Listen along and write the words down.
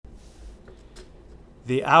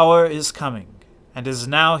The hour is coming, and is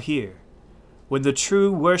now here, when the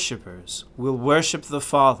true worshippers will worship the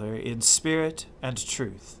Father in spirit and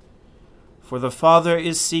truth, for the Father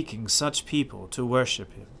is seeking such people to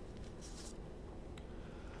worship him.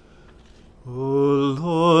 O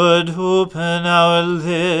Lord, open our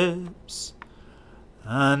lips,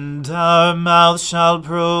 and our mouth shall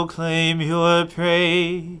proclaim your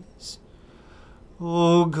praise.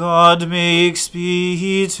 O God, make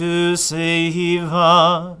speed to save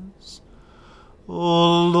us.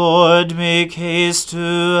 O Lord, make haste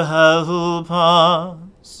to help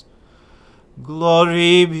us.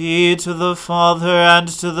 Glory be to the Father, and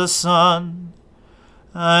to the Son,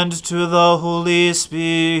 and to the Holy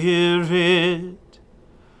Spirit,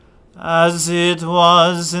 as it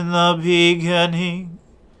was in the beginning,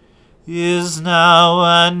 is now,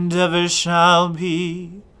 and ever shall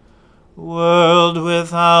be, world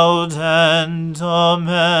without end.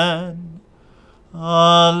 Amen.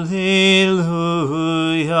 Alleluia.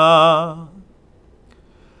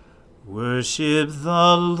 Worship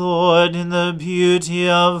the Lord in the beauty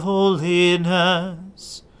of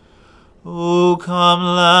holiness. O come,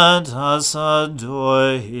 let us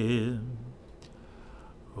adore him.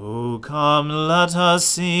 O come, let us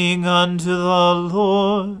sing unto the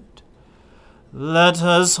Lord. Let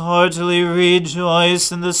us heartily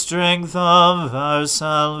rejoice in the strength of our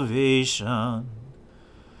salvation.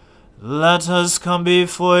 Let us come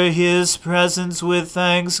before his presence with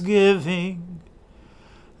thanksgiving,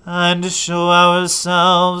 and show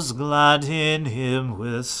ourselves glad in him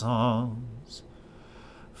with songs.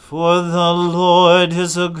 For the Lord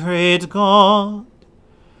is a great God,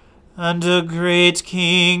 and a great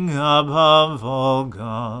King above all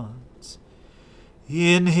gods.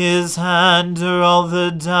 In his hand are all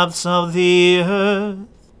the depths of the earth,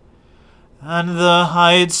 and the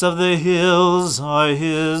heights of the hills are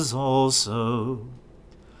his also.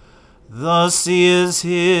 The sea is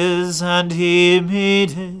his, and he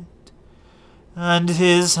made it, and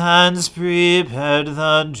his hands prepared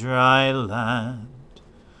the dry land.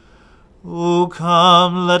 O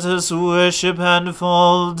come, let us worship and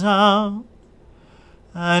fall down,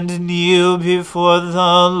 and kneel before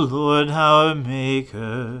the Lord our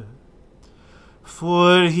Maker.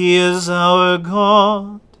 For he is our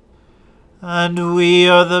God, and we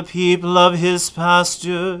are the people of his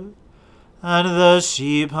pasture, and the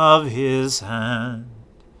sheep of his hand.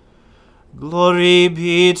 Glory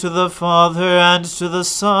be to the Father, and to the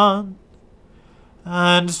Son,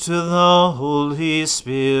 and to the Holy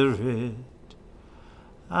Spirit,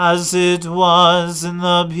 as it was in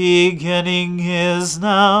the beginning, is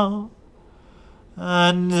now,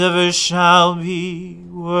 and ever shall be,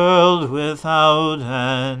 world without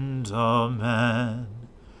end. Amen.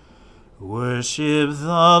 Worship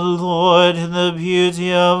the Lord in the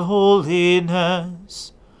beauty of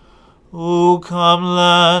holiness. O come,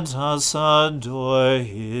 let us adore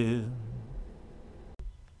him.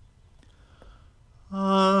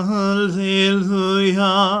 Alleluia.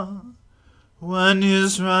 When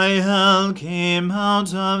Israel came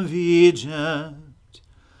out of Egypt,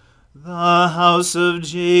 the house of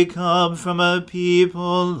Jacob from a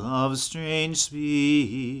people of strange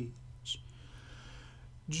speech,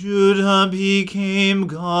 Judah became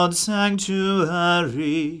God's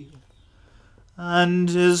sanctuary, and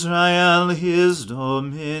Israel his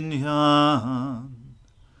dominion.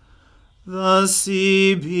 The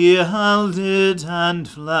sea beheld it and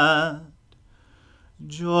fled.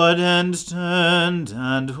 Jordan turned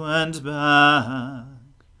and went back.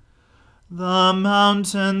 The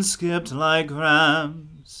mountains skipped like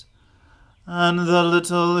rams, and the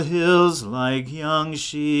little hills like young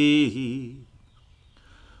sheep.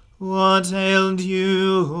 What ailed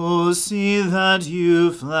you, O sea, that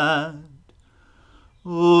you fled?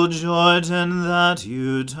 O Jordan, that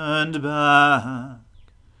you turned back?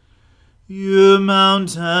 You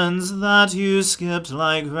mountains, that you skipped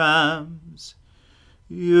like rams?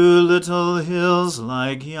 You little hills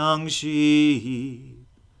like young sheep?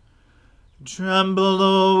 Tremble,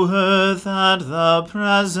 O earth, at the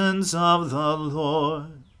presence of the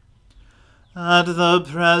Lord, at the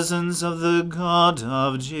presence of the God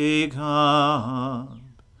of Jacob,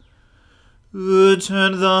 who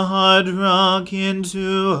turned the hard rock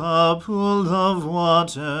into a pool of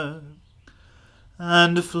water,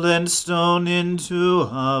 and flint stone into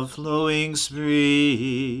a flowing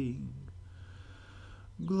spring.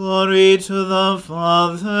 Glory to the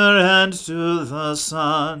Father, and to the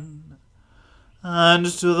Son, and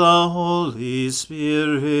to the Holy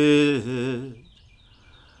Spirit,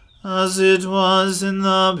 as it was in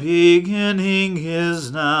the beginning,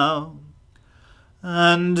 is now,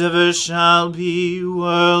 and ever shall be,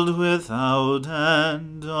 world without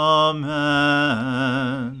end. Amen.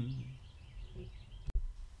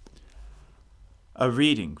 A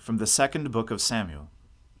reading from the second book of Samuel.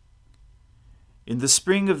 In the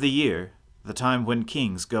spring of the year, the time when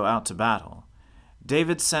kings go out to battle,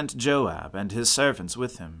 David sent Joab and his servants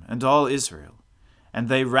with him, and all Israel, and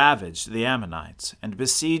they ravaged the Ammonites and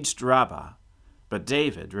besieged Rabbah, but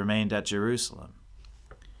David remained at Jerusalem.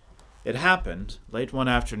 It happened, late one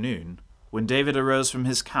afternoon, when David arose from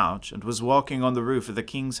his couch and was walking on the roof of the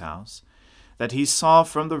king's house, that he saw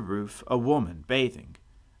from the roof a woman bathing,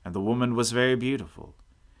 and the woman was very beautiful.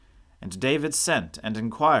 And David sent and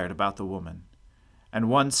inquired about the woman. And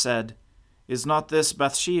one said, Is not this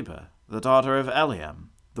Bathsheba, the daughter of Eliam,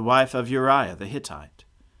 the wife of Uriah the Hittite?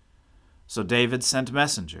 So David sent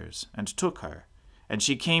messengers, and took her, and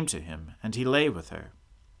she came to him, and he lay with her.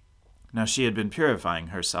 Now she had been purifying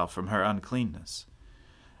herself from her uncleanness.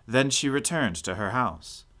 Then she returned to her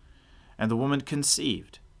house. And the woman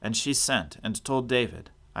conceived, and she sent and told David,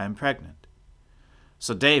 I am pregnant.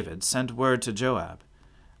 So David sent word to Joab,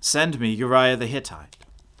 Send me Uriah the Hittite.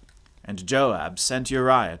 And Joab sent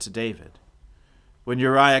Uriah to David. When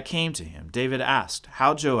Uriah came to him, David asked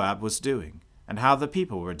how Joab was doing, and how the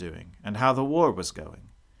people were doing, and how the war was going.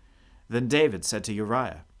 Then David said to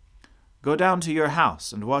Uriah, Go down to your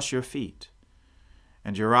house and wash your feet.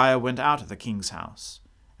 And Uriah went out of the king's house,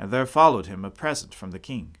 and there followed him a present from the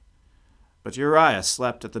king. But Uriah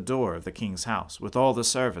slept at the door of the king's house with all the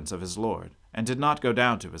servants of his lord, and did not go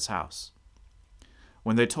down to his house.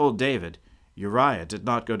 When they told David, Uriah did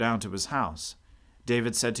not go down to his house,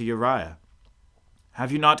 David said to Uriah,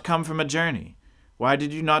 Have you not come from a journey? Why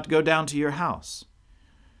did you not go down to your house?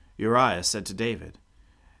 Uriah said to David,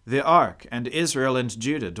 The ark and Israel and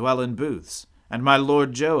Judah dwell in booths, and my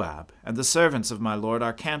lord Joab and the servants of my lord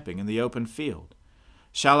are camping in the open field.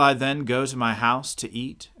 Shall I then go to my house to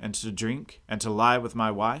eat and to drink and to lie with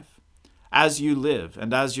my wife? As you live,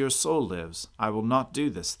 and as your soul lives, I will not do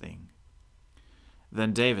this thing.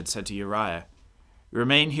 Then David said to Uriah,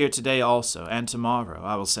 Remain here today also, and tomorrow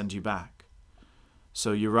I will send you back.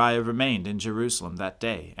 So Uriah remained in Jerusalem that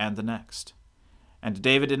day and the next. And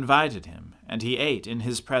David invited him, and he ate in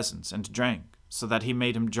his presence and drank, so that he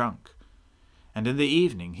made him drunk. And in the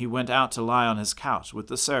evening he went out to lie on his couch with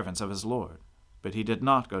the servants of his lord, but he did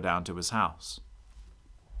not go down to his house.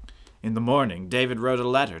 In the morning David wrote a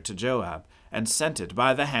letter to Joab, and sent it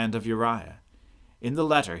by the hand of Uriah. In the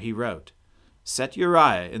letter he wrote, Set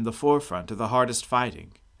Uriah in the forefront of the hardest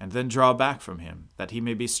fighting, and then draw back from him, that he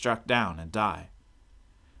may be struck down and die.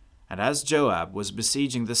 And as Joab was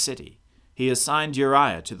besieging the city, he assigned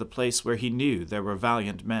Uriah to the place where he knew there were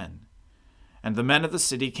valiant men. And the men of the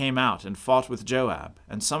city came out and fought with Joab,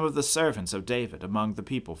 and some of the servants of David among the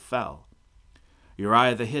people fell.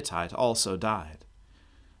 Uriah the Hittite also died.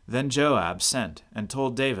 Then Joab sent and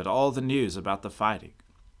told David all the news about the fighting.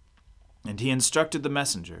 And he instructed the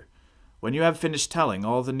messenger, When you have finished telling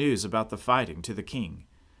all the news about the fighting to the king,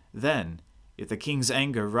 then, if the king's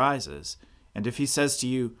anger rises, and if he says to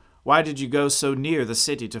you, Why did you go so near the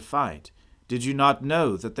city to fight? Did you not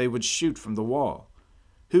know that they would shoot from the wall?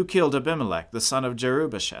 Who killed Abimelech the son of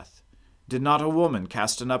Jerubbesheth? Did not a woman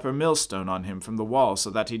cast an upper millstone on him from the wall so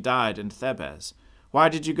that he died in Thebez? Why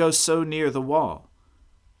did you go so near the wall?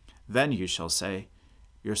 Then you shall say,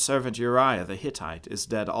 Your servant Uriah the Hittite is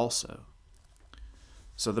dead also.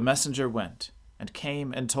 So the messenger went, and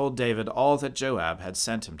came and told David all that Joab had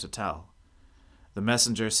sent him to tell. The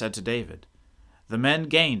messenger said to David, The men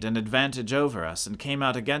gained an advantage over us and came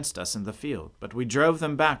out against us in the field, but we drove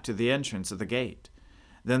them back to the entrance of the gate.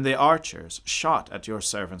 Then the archers shot at your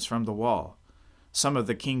servants from the wall. Some of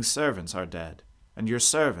the king's servants are dead, and your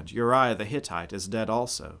servant Uriah the Hittite is dead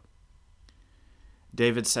also.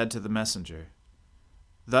 David said to the messenger,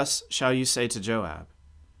 Thus shall you say to Joab,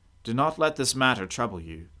 Do not let this matter trouble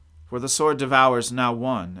you, for the sword devours now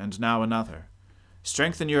one and now another.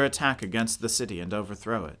 Strengthen your attack against the city and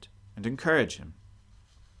overthrow it, and encourage him.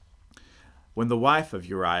 When the wife of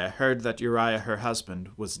Uriah heard that Uriah her husband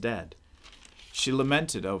was dead, she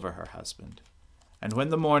lamented over her husband. And when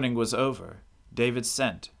the mourning was over, David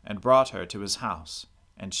sent and brought her to his house,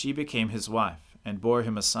 and she became his wife, and bore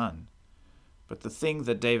him a son. But the thing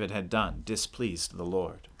that David had done displeased the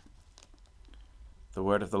Lord. The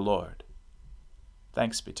word of the Lord.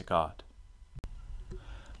 Thanks be to God.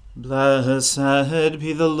 Blessed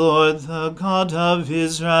be the Lord, the God of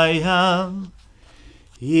Israel.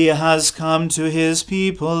 He has come to his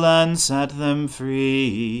people and set them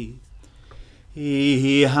free.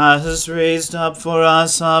 He has raised up for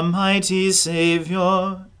us a mighty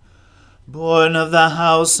Saviour, born of the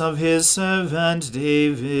house of his servant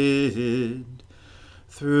David.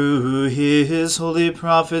 Through his holy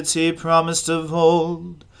prophets he promised of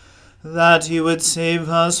old that he would save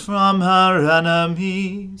us from our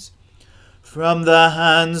enemies, from the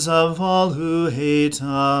hands of all who hate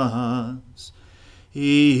us.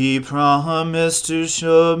 He promised to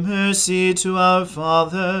show mercy to our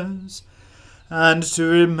fathers, and to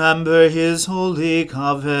remember his holy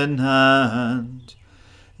covenant.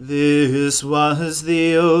 This was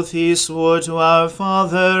the oath he swore to our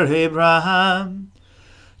father Abraham,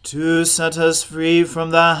 to set us free from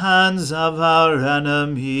the hands of our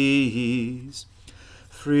enemies,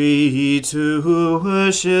 free to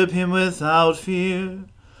worship him without fear,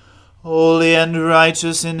 holy and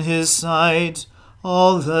righteous in his sight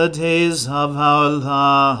all the days of our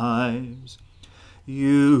lives.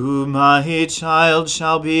 You, my child,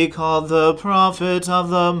 shall be called the prophet of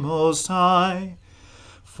the Most High,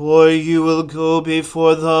 for you will go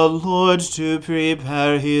before the Lord to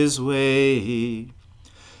prepare his way,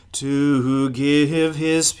 to give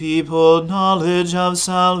his people knowledge of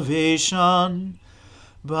salvation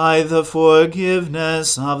by the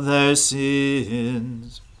forgiveness of their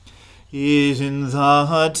sins. In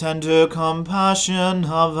the tender compassion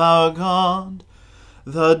of our God,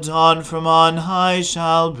 the dawn from on high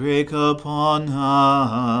shall break upon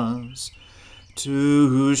us,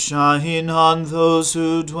 to shine on those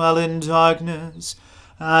who dwell in darkness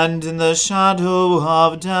and in the shadow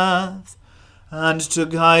of death, and to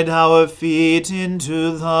guide our feet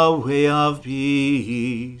into the way of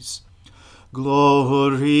peace.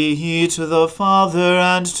 Glory to the Father,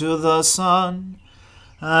 and to the Son,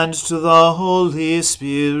 and to the Holy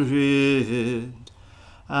Spirit,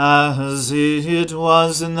 as it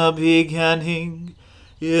was in the beginning,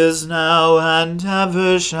 is now, and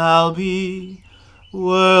ever shall be,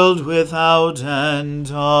 world without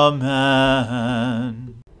end. Amen.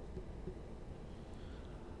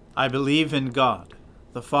 I believe in God,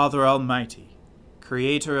 the Father Almighty,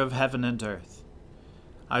 creator of heaven and earth.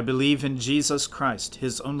 I believe in Jesus Christ,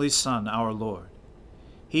 his only Son, our Lord.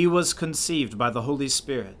 He was conceived by the Holy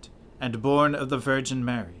Spirit and born of the Virgin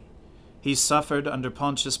Mary. He suffered under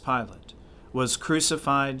Pontius Pilate, was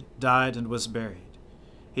crucified, died, and was buried.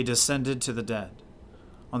 He descended to the dead.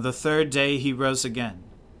 On the third day he rose again.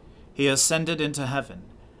 He ascended into heaven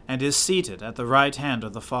and is seated at the right hand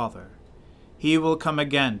of the Father. He will come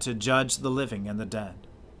again to judge the living and the dead.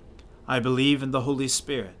 I believe in the Holy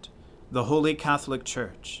Spirit, the Holy Catholic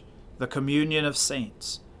Church, the communion of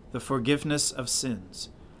saints, the forgiveness of sins,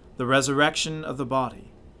 the resurrection of the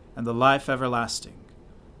body, and the life everlasting.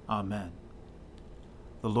 Amen.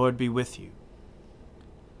 The Lord be with you.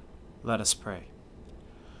 Let us pray.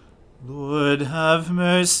 Lord, have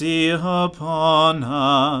mercy upon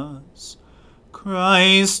us.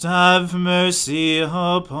 Christ, have mercy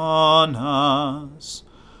upon us.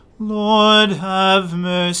 Lord, have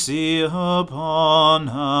mercy upon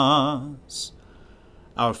us.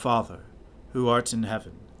 Our Father, who art in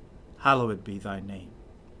heaven, hallowed be thy name.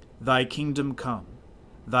 Thy kingdom come,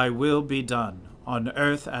 thy will be done, on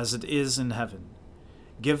earth as it is in heaven.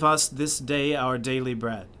 Give us this day our daily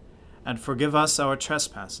bread, and forgive us our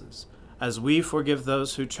trespasses, as we forgive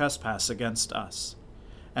those who trespass against us.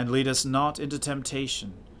 And lead us not into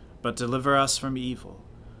temptation, but deliver us from evil.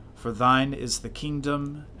 For thine is the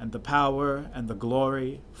kingdom, and the power, and the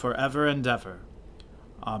glory, forever and ever.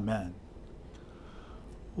 Amen.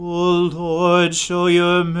 O Lord, show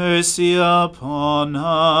your mercy upon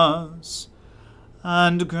us,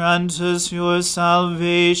 and grant us your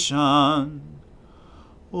salvation.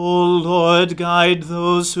 O Lord, guide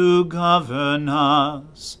those who govern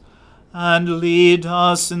us, and lead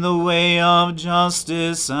us in the way of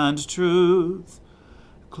justice and truth.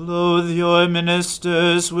 Clothe your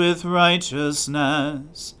ministers with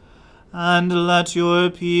righteousness, and let your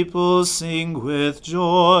people sing with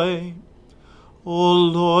joy. O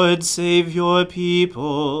Lord, save your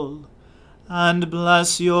people, and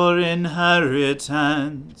bless your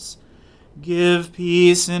inheritance. Give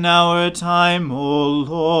peace in our time, O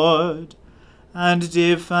Lord, and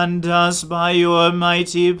defend us by your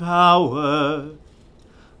mighty power.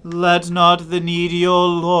 Let not the needy, O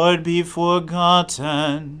Lord, be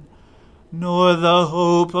forgotten, nor the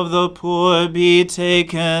hope of the poor be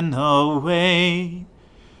taken away.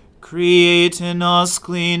 Create in us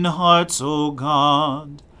clean hearts, O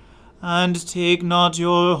God, and take not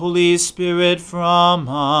your Holy Spirit from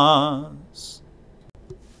us.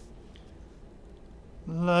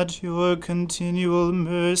 Let your continual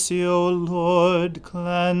mercy, O Lord,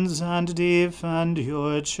 cleanse and defend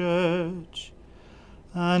your church,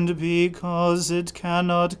 and because it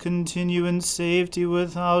cannot continue in safety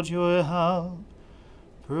without your help,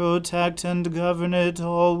 protect and govern it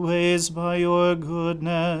always by your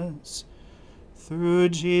goodness. Through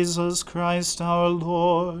Jesus Christ our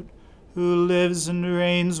Lord, who lives and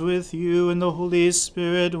reigns with you in the Holy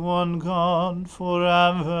Spirit, one God,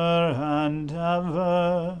 forever and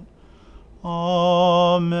ever.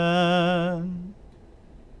 Amen.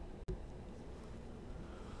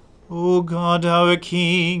 O God, our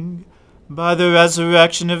King, by the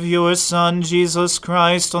resurrection of your Son, Jesus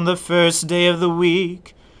Christ, on the first day of the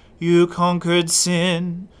week, you conquered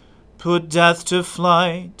sin, put death to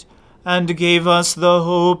flight, and gave us the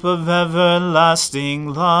hope of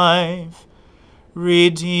everlasting life.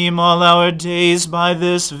 Redeem all our days by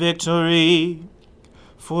this victory.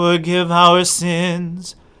 Forgive our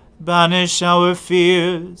sins, banish our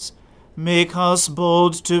fears, make us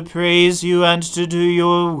bold to praise you and to do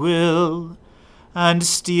your will, and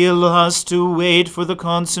steel us to wait for the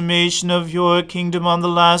consummation of your kingdom on the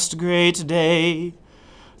last great day.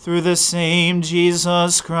 Through the same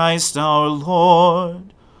Jesus Christ our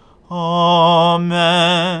Lord.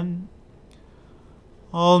 Amen.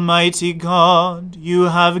 Almighty God, you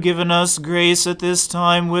have given us grace at this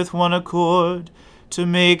time with one accord to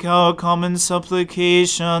make our common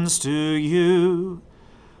supplications to you.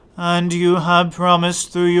 And you have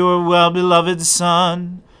promised through your well-beloved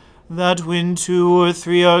Son that when 2 or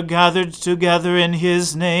 3 are gathered together in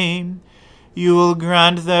his name, you will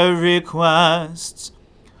grant their requests.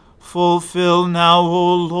 Fulfill now,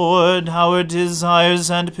 O Lord, our desires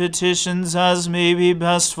and petitions as may be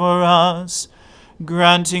best for us,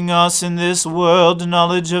 granting us in this world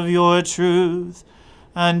knowledge of your truth,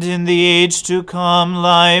 and in the age to come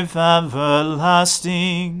life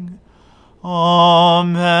everlasting.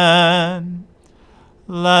 Amen.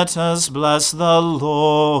 Let us bless the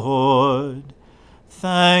Lord.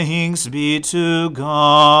 Thanks be to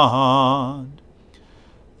God.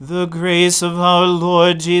 The grace of our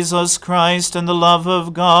Lord Jesus Christ, and the love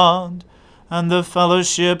of God, and the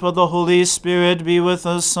fellowship of the Holy Spirit be with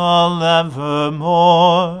us all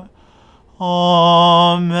evermore.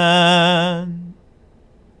 Amen.